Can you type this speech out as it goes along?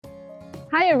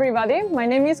Hi everybody, my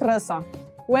name is Rosa.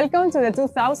 Welcome to the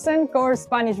 2000 Core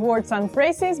Spanish Words and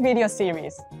Phrases video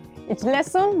series. Each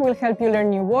lesson will help you learn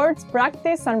new words,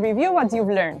 practice, and review what you've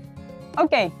learned.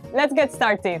 Okay, let's get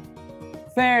started.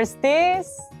 First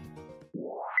is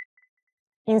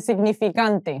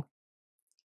insignificante,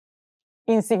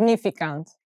 insignificant,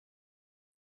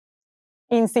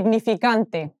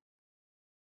 insignificante,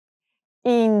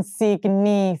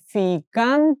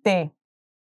 insignificante,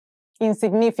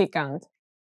 insignificant.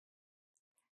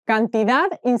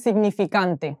 Cantidad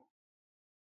insignificante.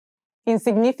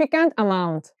 Insignificant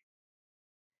amount.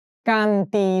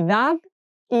 Cantidad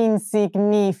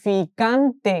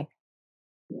insignificante.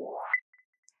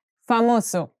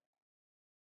 Famoso.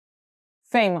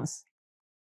 Famous.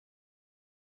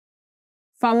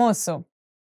 Famoso.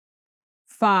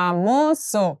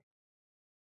 Famoso.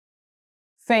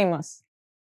 Famous.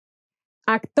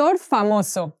 Actor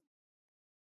famoso.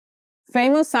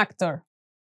 Famous actor.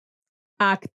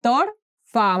 Actor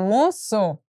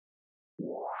famoso.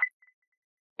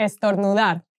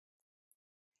 Estornudar.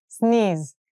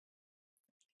 Sneeze.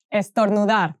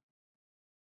 Estornudar.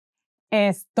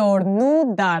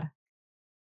 Estornudar.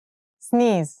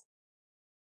 Sneeze.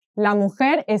 La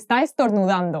mujer está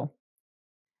estornudando.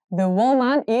 The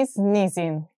woman is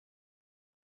sneezing.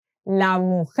 La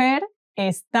mujer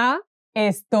está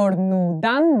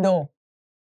estornudando.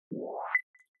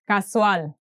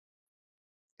 Casual.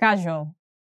 Casual.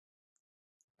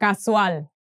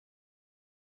 Casual.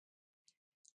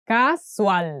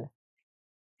 Casual.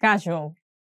 Casual.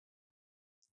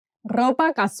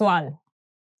 Ropa casual.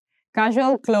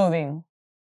 Casual clothing.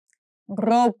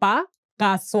 Ropa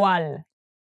casual.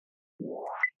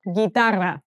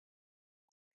 Guitarra.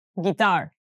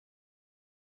 Guitar.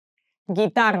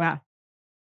 Guitarra.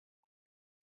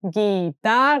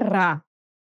 Guitarra.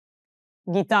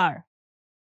 Guitar.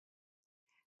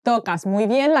 Tocas muy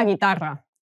bien la guitarra.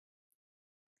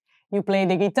 You play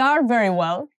the guitar very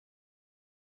well.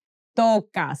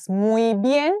 Tocas muy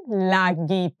bien la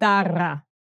guitarra.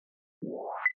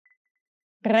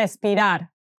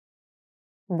 Respirar.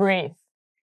 Breathe.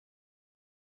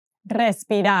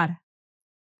 Respirar.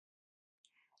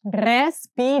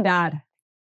 Respirar.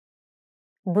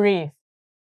 Breathe.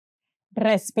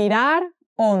 Respirar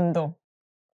hondo.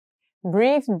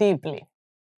 Breathe deeply.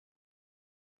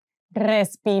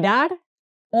 Respirar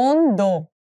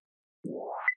hondo.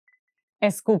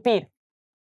 Escupir.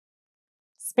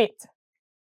 Spit.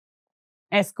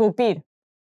 Escupir.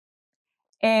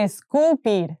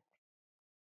 Escupir.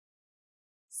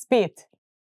 Spit.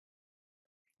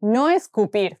 No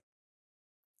escupir.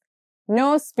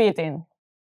 No spitting.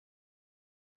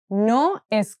 No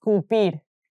escupir.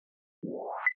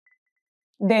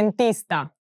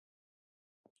 Dentista.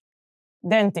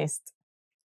 Dentist.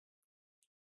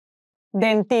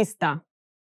 Dentista.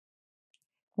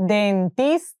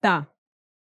 Dentista.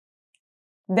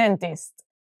 Dentist.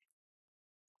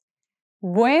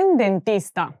 Buen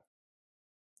dentista.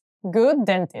 Good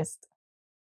dentist.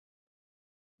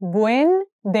 Buen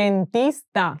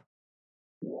dentista.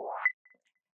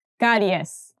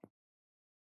 Caries.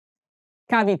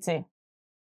 Cavity.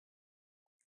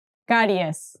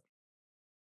 Caries.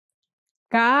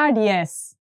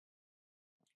 Caries.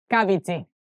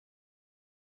 Cavity.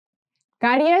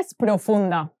 Caries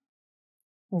profunda.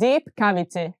 Deep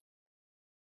cavity.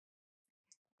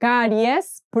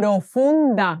 Caries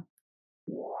profunda.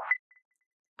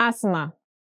 Asma.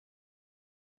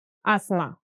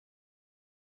 Asma.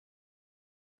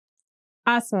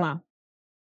 Asma.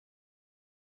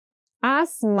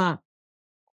 Asma.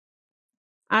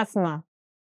 Asma.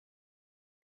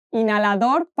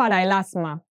 Inhalador para el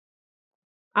asma.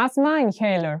 Asthma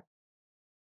inhaler.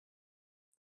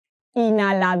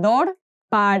 Inhalador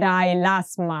para el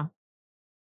asma.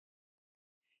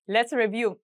 Let's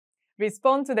review.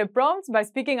 Respond to the prompts by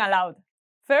speaking aloud.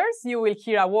 First, you will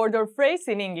hear a word or phrase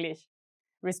in English.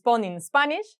 Respond in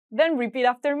Spanish, then repeat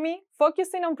after me,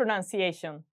 focusing on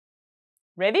pronunciation.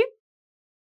 Ready?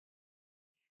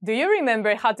 Do you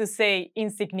remember how to say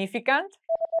insignificant?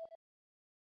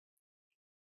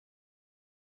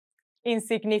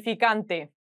 Insignificante.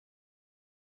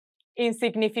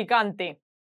 Insignificante.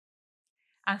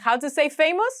 And how to say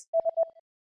famous?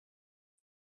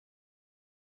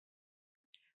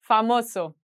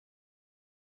 Famoso.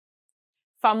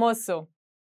 Famoso.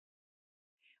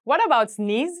 What about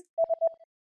sneeze?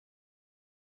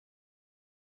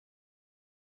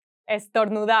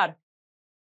 Estornudar.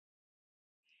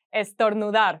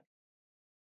 Estornudar.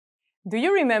 Do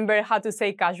you remember how to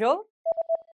say casual?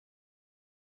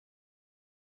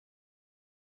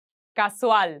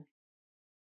 Casual.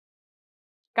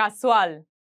 Casual.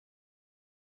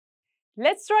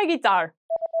 Let's try guitar.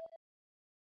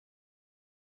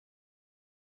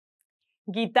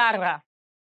 Guitarra.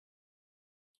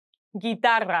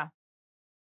 Guitarra.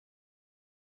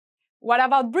 What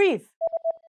about breathe?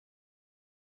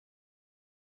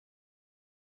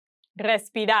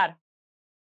 Respirar.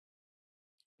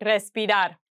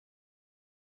 Respirar.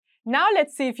 Now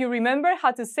let's see if you remember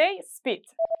how to say spit.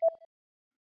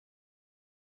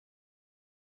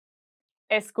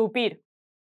 Escupir.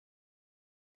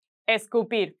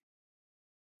 Escupir.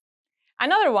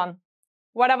 Another one.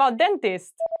 What about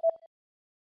dentist?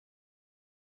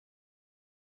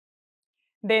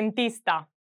 Dentista.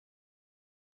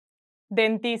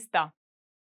 Dentista.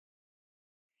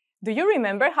 Do you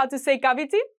remember how to say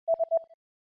cavity?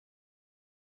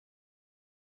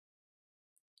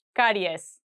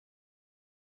 Caries.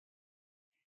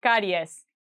 Caries.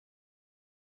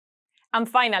 And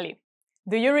finally,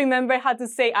 do you remember how to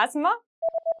say asthma?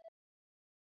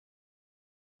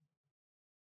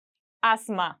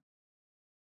 Asthma.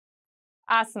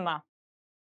 Asthma.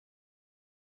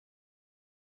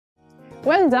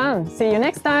 Well done! See you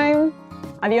next time!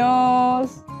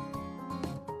 Adiós!